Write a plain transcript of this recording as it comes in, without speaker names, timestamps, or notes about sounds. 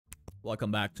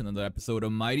Welcome back to another episode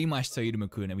of Mairimashita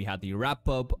Iruma-kun, and we had the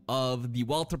wrap-up of the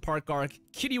Walter Park arc.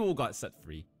 Kiryu got set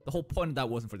free. The whole point of that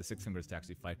wasn't for the Six Fingers to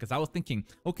actually fight, because I was thinking,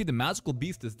 okay, the magical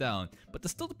beast is down, but there's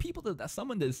still the people that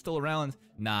summoned it is still around.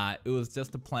 Nah, it was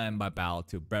just a plan by Bao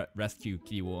to rescue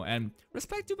Kiryu, and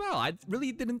respect to Bao. I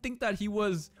really didn't think that he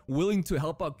was willing to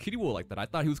help out Kiryu like that. I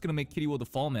thought he was gonna make Kiryu the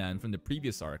fall man from the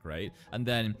previous arc, right? And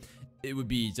then it would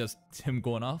be just him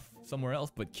going off somewhere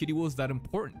else, but Kiryu was that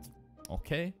important,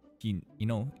 okay?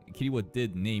 Kiryu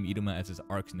did name Iruma as his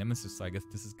arch nemesis, so I guess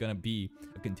this is gonna be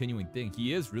a continuing thing.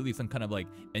 He is really some kind of like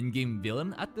endgame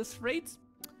villain at this rate.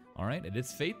 Alright, it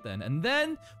is fate then. And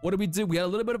then, what did we do? We had a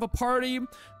little bit of a party.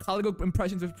 Caligo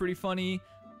impressions was pretty funny.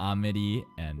 Amiri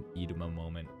and Iruma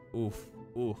moment. Oof,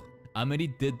 oof.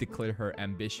 Amiri did declare her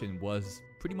ambition was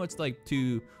pretty much like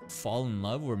to fall in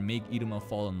love or make Iruma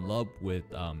fall in love with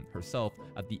herself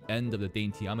at the end of the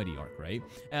Dainty Amiri arc, right?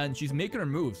 And she's making her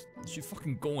moves. She's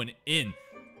fucking going in.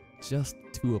 Just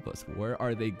two of us. Where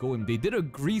are they going? They did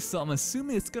agree, so I'm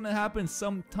assuming it's gonna happen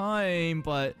sometime,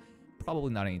 but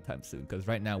probably not anytime soon, because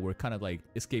right now we're kind of like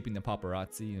escaping the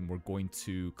paparazzi and we're going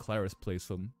to Clara's place,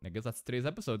 so I guess that's today's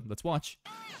episode. Let's watch.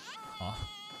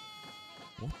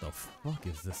 What the fuck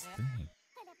is this thing?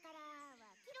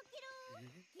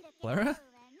 Clara?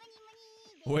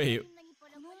 Wait.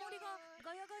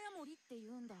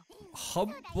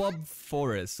 Hubbub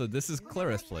Forest. So this is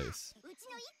Clara's place.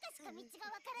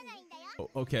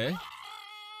 Okay.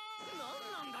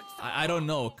 I don't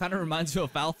know. Kind of reminds you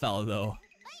of Falfal though.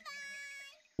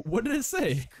 What did it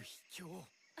say?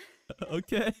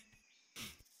 Okay.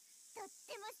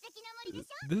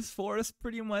 This forest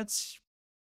pretty much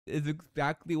is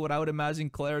exactly what I would imagine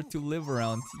Clara to live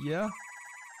around. Yeah.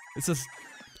 It's just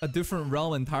a different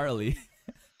realm entirely.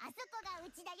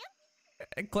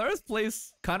 And Clara's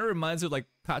place kind of reminds her of like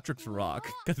Patrick's Rock,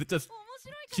 because it just,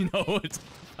 it's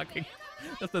fucking,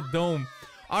 that's a dome.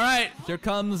 Alright, here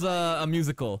comes a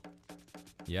musical.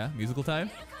 Yeah, musical time?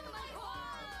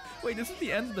 Wait, this is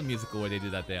the end of the musical where they do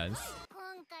that dance.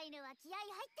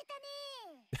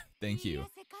 Thank you.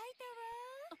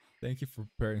 Thank you for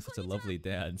preparing such a lovely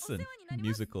dance and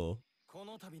musical.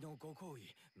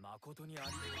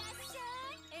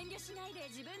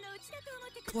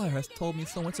 Clara has told me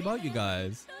so much about you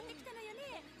guys.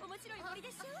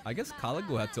 I guess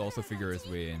Caligo had to also figure his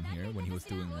way in here when he was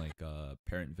doing like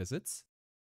parent visits.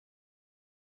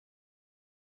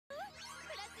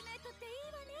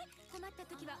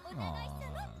 Aww,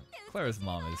 Clara's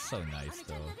mom is so nice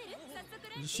though.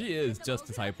 She is just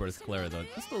as hyper as Clara though.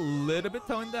 Just a little bit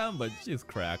toned down, but she's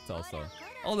cracked also.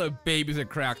 All the babies are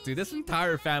cracked dude. This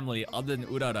entire family other than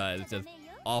Urara is just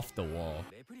off the wall.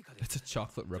 It's a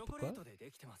chocolate replica?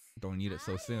 Don't need it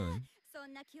so soon.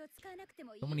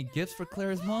 So many gifts for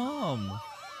Clara's mom.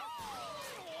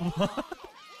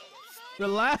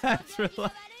 Relax,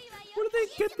 relax. Where did they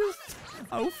get this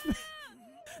outfit?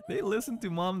 They listen to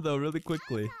mom though really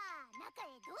quickly.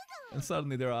 And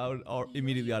suddenly they're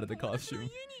immediately out of the costume.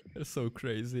 They're so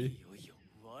crazy.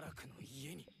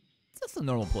 It's just a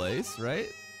normal place, right?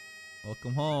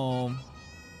 Welcome home.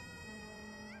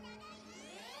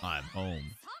 I'm home.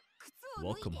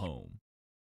 Welcome home.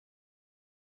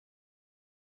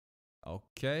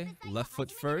 Okay, left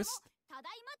foot first.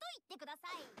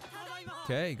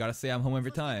 Okay, you gotta say I'm home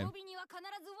every time.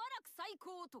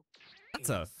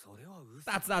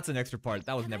 That's an extra part.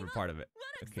 That was never part of it.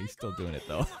 Okay, he's still doing it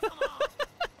though.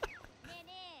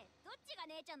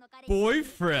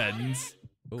 Boyfriends!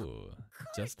 Ooh,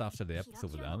 just after the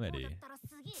episode with Amiri.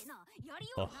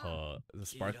 The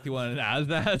sparkly one has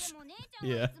that?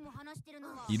 Yeah.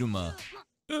 Iruma.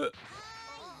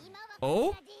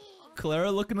 Oh?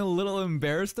 Clara looking a little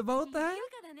embarrassed about that?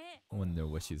 I wonder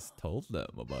what she's told them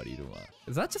about Iruma.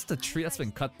 Is that just a tree that's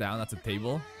been cut down? That's a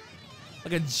table?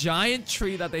 Like a giant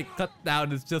tree that they cut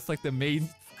down is just like the main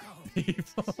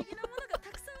table.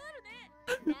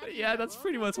 Yeah, that's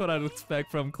pretty much what I'd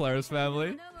expect from Clara's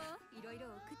family.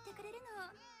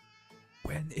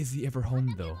 When is he ever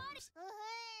home though?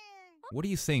 What are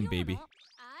you saying, baby?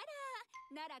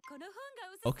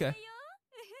 Okay.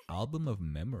 Album of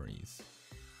memories.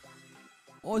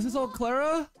 Oh, is this all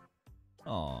Clara?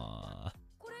 Aww.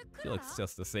 She looks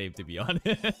just the same, to be honest.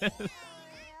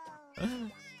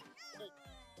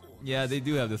 Yeah, they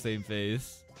do have the same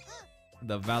face.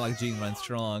 The Valak gene runs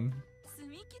strong.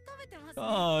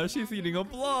 Oh, she's eating a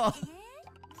block.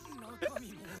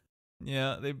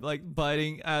 Yeah, they like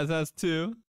biting as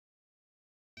too.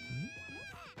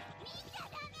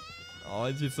 Oh,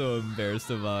 and she's so embarrassed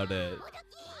about it.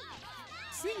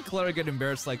 Seeing Clara get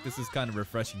embarrassed like this is kind of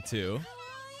refreshing too.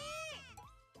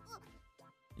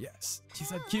 Yes, she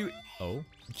said cute. Oh,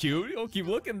 cute. Oh, keep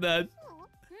looking then.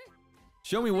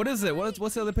 Show me, what is it? What's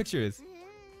the other pictures?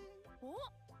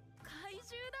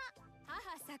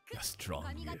 A strong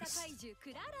yes.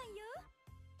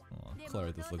 Oh,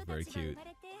 Clara does look very cute.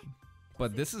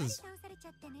 But this is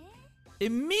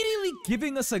immediately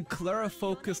giving us a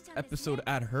Clara-focused episode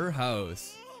at her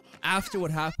house after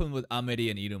what happened with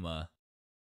Ameri and Iruma.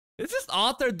 Is this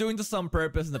author doing this on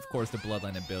purpose? And of course the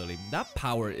bloodline ability. That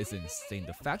power is insane.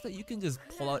 The fact that you can just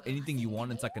pull out anything you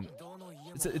want, it's like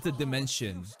it's a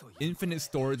dimension. Infinite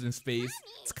storage in space.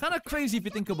 It's kind of crazy if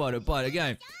you think about it, but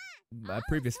again, my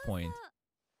previous point.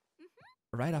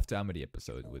 Right after Ameri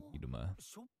episode with Iruma,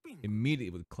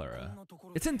 immediately with Clara.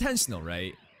 It's intentional,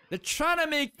 right? They're trying to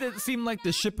make it seem like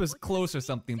the ship is close or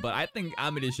something, but I think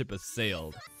Ameri's ship has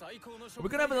sailed. We're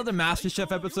gonna have another Master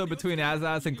Chef episode between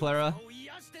Azaz and Clara.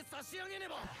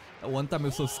 That one time I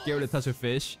was so scared to touch a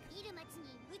fish.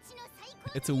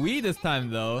 It's a we this time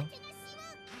though.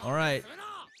 Alright.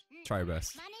 Try your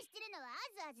best.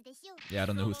 Yeah, I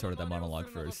don't know who started that monologue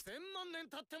first.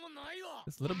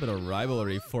 There's a little bit of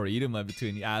rivalry for Iruma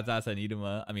between Azaz and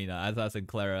Iruma. I mean, Azaz and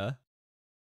Clara.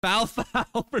 Foul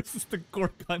versus the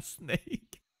Gorgon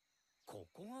Snake.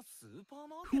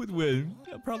 Who would win?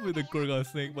 Yeah, probably the Gorgon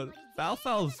Snake, but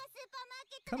Foul's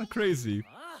kind of crazy.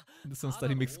 In the sense that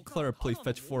he makes Clara play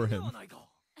fetch for him.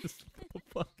 Just what the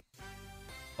fuck?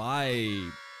 Bye,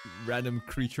 random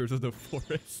creatures of the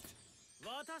forest.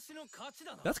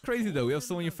 That's crazy though. We have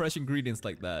so many fresh ingredients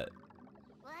like that.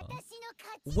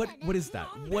 What is that?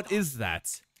 What is that?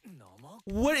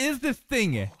 What is this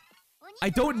thing? I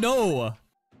don't know.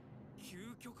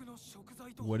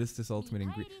 What is this ultimate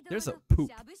ingredient? There's a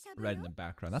poop right in the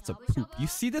background. That's a poop. You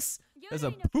see this? There's a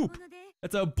poop.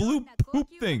 It's a blue poop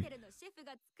thing.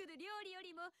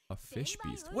 A fish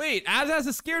beast. Wait, Azaz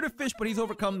is scared of fish, but he's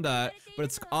overcome that. But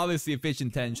it's obviously a fish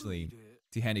intentionally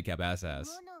to handicap Azaz.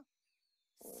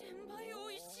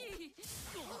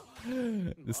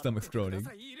 The stomach's groaning.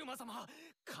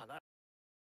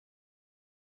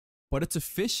 But it's a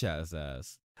fish,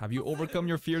 Azaz. Have you overcome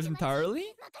your fears entirely?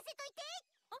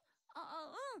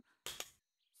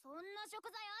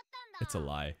 It's a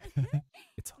lie.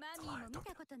 It's a lie.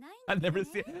 I've never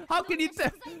seen it. How can you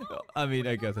tell? I mean,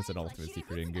 I guess it's an ultimate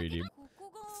secret ingredient.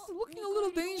 It's looking a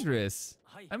little dangerous.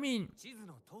 I mean,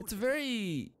 it's a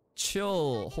very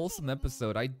chill, wholesome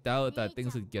episode. I doubt that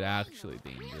things would get actually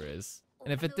dangerous.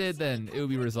 And if it did, then it would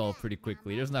be resolved pretty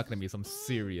quickly. There's not going to be some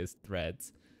serious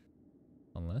threats.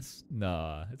 Unless?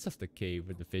 Nah, it's just a cave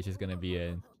where the fish is going to be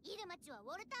in.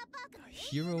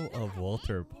 Hero of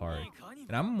Walter Park.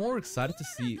 And I'm more excited to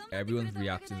see everyone's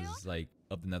reactions like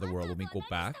of the Netherworld when we go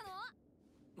back.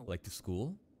 Like to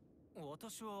school.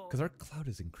 Because our cloud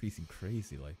is increasing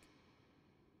crazy. Like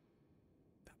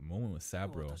that moment with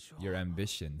Sabro. Your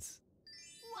ambitions.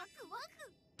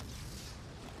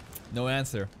 No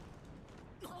answer.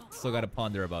 Still gotta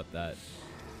ponder about that.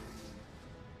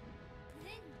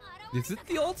 Is it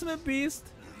the ultimate beast?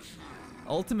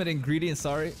 Ultimate ingredient,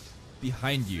 sorry.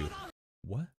 Behind you.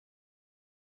 What?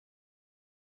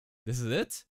 This is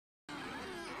it?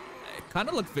 It kind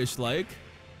of look fish-like.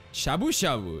 Shabu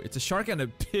shabu. It's a shark and a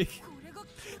pig.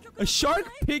 A shark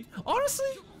pig. Honestly,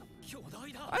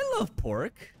 I love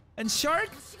pork. And shark,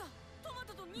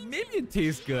 maybe it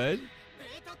tastes good.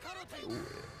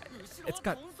 It's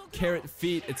got carrot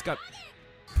feet. It's got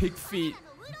pig feet.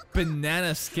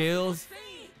 Banana scales.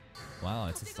 Wow,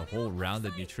 it's just a whole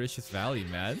rounded nutritious value,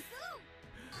 man.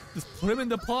 Just put him in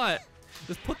the pot.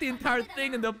 Just put the entire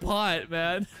thing in the pot,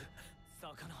 man.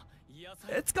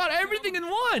 It's got everything in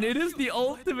one. It is the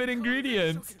ultimate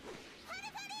ingredient.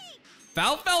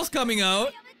 Foul's coming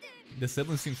out. The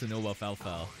sibling seems to know about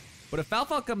Foul. But if Foul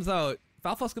comes out,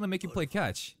 Foul's gonna make you play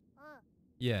catch.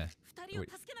 Yeah. Wait.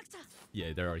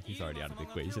 Yeah, he's already out of the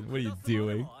equation. What are you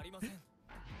doing?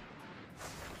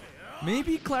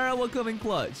 Maybe Clara will come in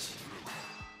clutch.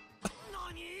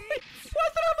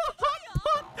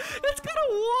 It's gonna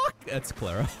walk. That's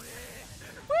Clara.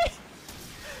 Wait,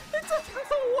 it's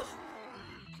gonna walk.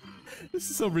 This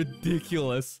is so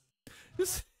ridiculous.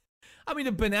 I mean,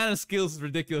 the banana skills is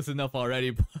ridiculous enough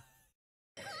already. But...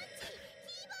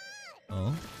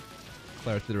 Oh,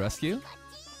 Clara to the rescue.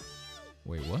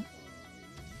 Wait, what?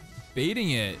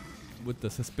 Baiting it with the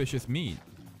suspicious meat.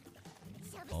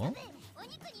 Oh.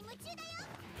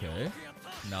 Okay.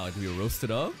 Now do we roast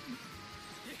it up?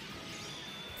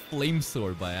 Flame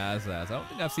sword by Azaz. I don't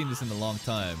think I've seen this in a long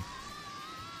time.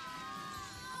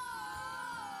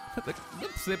 The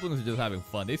siblings are just having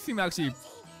fun. They seem actually...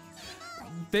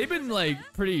 They've been like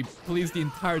pretty pleased the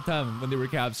entire time when they were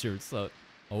captured, so...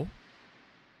 Oh?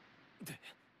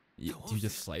 Do you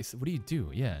just slice it? What do you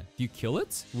do? Yeah. Do you kill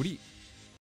it? What do you...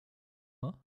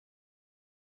 Huh?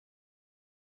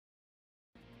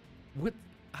 What?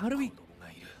 How do we...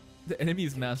 The enemy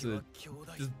is massive.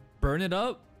 Just burn it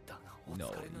up?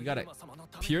 No, you gotta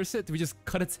pierce it? Do we just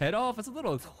cut its head off? It's a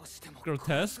little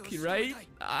grotesque, right?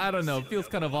 I don't know, it feels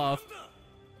kind of off.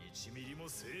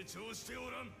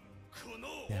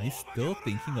 Yeah, he's still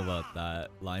thinking about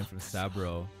that line from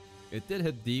Sabro. It did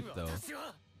hit deep though.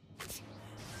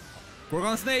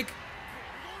 Gorgon Snake!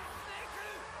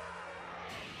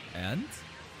 And?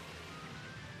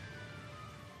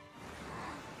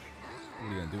 What are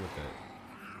you gonna do with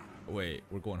it? Wait,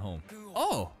 we're going home.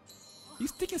 Oh!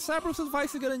 He's taking Sabro's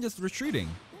advice again and just retreating.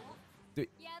 Dude.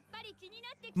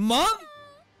 Mom?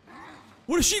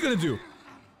 What is she gonna do?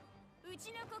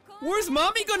 Where's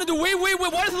mommy gonna do? Wait,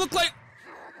 why does it look like...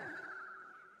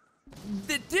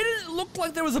 It didn't look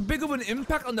like there was a big of an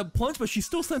impact on the punch, but she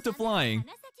still sent it flying.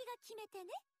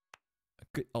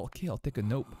 Okay, I'll take a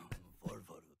note.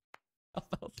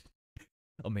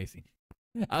 Amazing.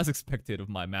 As expected of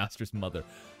my master's mother.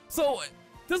 So,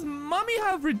 does mommy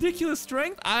have ridiculous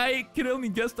strength? I can only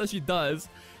guess that she does.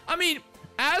 I mean,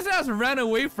 Az ran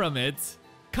away from it,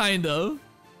 kind of.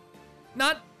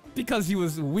 Not because he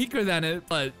was weaker than it,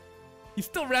 but he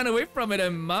still ran away from it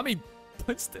and mommy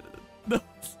punched it in the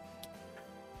nose.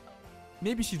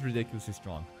 Maybe she's ridiculously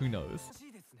strong. Who knows?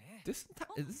 This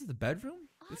is the bedroom?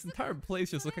 This entire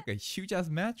place just looks like a huge ass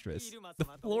mattress. The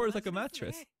floor is like a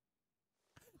mattress.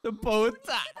 The boat.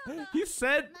 He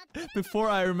said before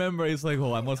I remember, he's like,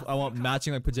 oh, I want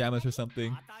matching like pajamas or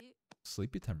something.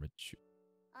 Sleepy time retreat.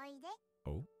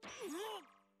 Oh.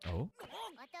 Oh.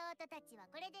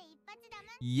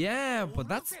 Yeah, but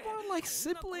that's more like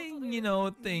sibling, you know,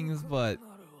 things. But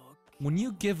when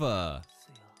you give a,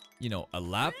 you know, a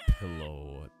lap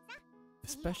pillow,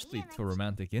 especially to a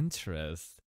romantic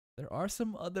interest, there are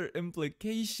some other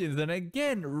implications. And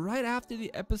again, right after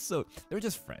the episode, they're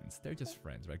just friends. They're just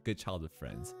friends, right? Good childhood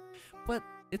friends. But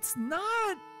it's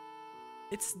not...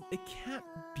 It can't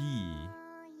be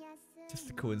just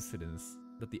a coincidence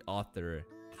that the author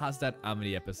has that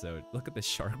Amity episode. Look at the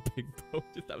shark big boat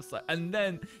just outside. And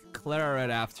then Clara right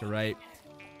after, right?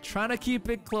 Trying to keep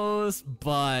it close,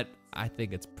 but I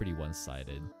think it's pretty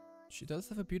one-sided. She does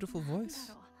have a beautiful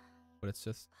voice. But it's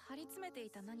just...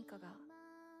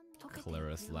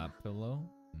 Clara's lap pillow?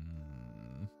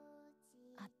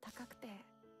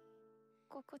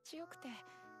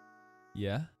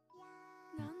 Yeah?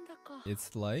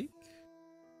 It's like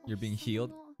you're being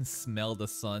healed. Smell the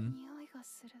sun.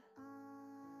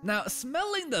 Now,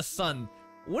 smelling the sun,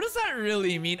 what does that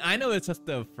really mean? I know it's just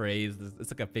a phrase,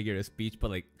 it's like a figure of speech, but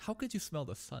like, how could you smell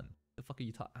the sun? The fuck are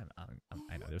you talking?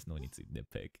 I know, there's no need to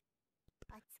nitpick.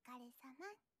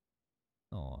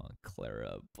 Oh,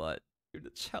 Clara, but you're the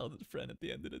childhood friend at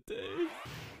the end of the day.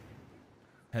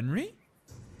 Henry?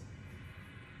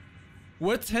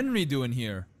 What's Henry doing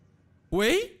here?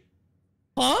 Wait?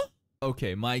 Huh?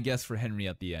 Okay, my guess for Henry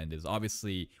at the end is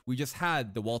obviously we just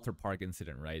had the Walter Park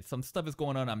incident, right? Some stuff is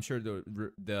going on. I'm sure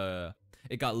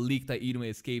it got leaked that Iruma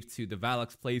escaped to the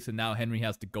Valak's place, and now Henry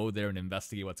has to go there and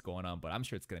investigate what's going on. But I'm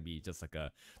sure it's gonna be just like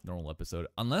a normal episode,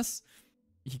 unless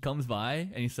he comes by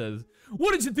and he says,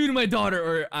 "What did you do to my daughter?"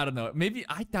 Or I don't know. Maybe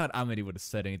I doubt Amity would have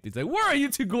said anything. He's like, "Where are you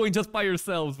two going just by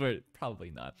yourselves?" But probably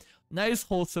not. Nice,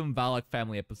 wholesome Valak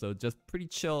family episode. Just pretty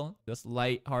chill, just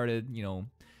light-hearted, you know,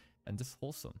 and just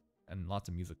wholesome. And lots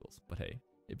of musicals. But hey,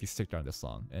 if you stick around this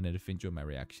long and if you enjoyed my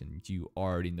reaction, you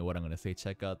already know what I'm going to say.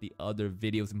 Check out the other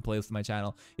videos and playlists on my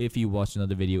channel if you watch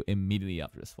another video immediately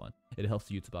after this one. It helps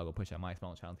the YouTube algo push out my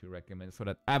small channel to recommend so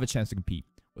that I have a chance to compete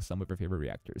with some of your favorite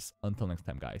reactors. Until next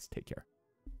time, guys, take care.